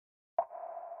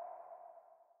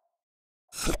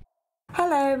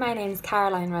Hello, my name's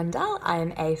Caroline Rundell.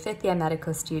 I'm a fifth year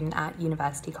medical student at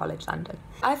University College London.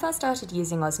 I first started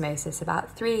using Osmosis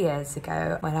about 3 years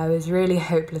ago when I was really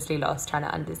hopelessly lost trying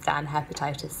to understand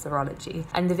hepatitis serology.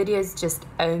 And the videos just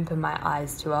opened my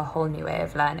eyes to a whole new way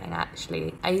of learning,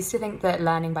 actually. I used to think that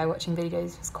learning by watching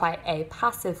videos was quite a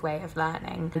passive way of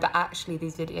learning, but actually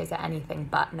these videos are anything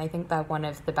but, and I think they're one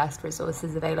of the best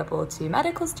resources available to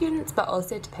medical students, but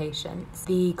also to patients.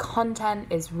 The content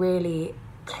is really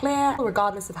clear,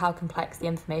 regardless of how complex the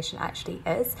information actually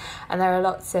is, and there are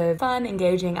lots of fun,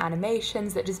 engaging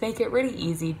animations that just make it really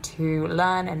easy to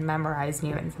learn and memorize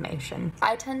new information.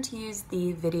 I tend to use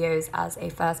the videos as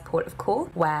a first port of call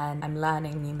when I'm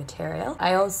learning new material.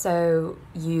 I also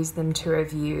use them to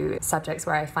review subjects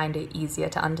where I find it easier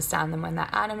to understand them when they're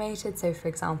animated, so for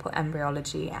example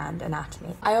embryology and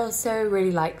anatomy. I also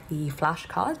really like the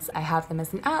flashcards. I have them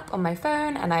as an app on my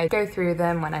phone and I go through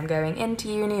them when I'm going into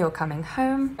uni or coming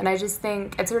home. And I just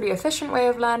think it's a really efficient way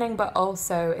of learning, but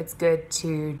also it's good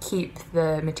to keep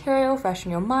the material fresh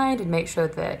in your mind and make sure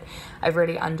that I've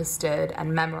really understood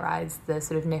and memorized the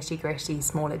sort of nitty-gritty,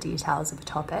 smaller details of a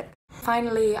topic.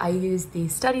 Finally, I use the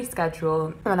study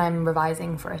schedule when I'm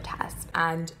revising for a test,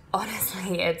 and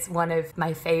honestly, it's one of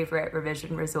my favorite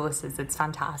revision resources. It's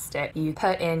fantastic. You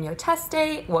put in your test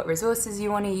date, what resources you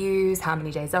want to use, how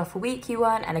many days off a week you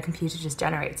want, and a computer just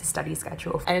generates a study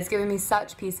schedule. And it's given me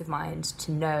such peace of mind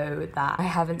to know that I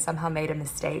haven't somehow made a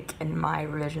mistake in my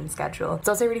revision schedule. It's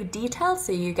also really detailed,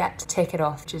 so you get to tick it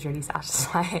off, which is really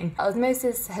satisfying.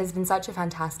 Osmosis has been such a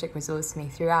fantastic resource for me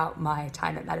throughout my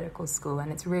time at medical school,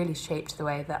 and it's really shaped the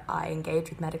way that I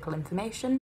engage with medical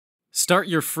information. Start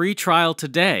your free trial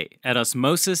today at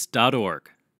osmosis.org.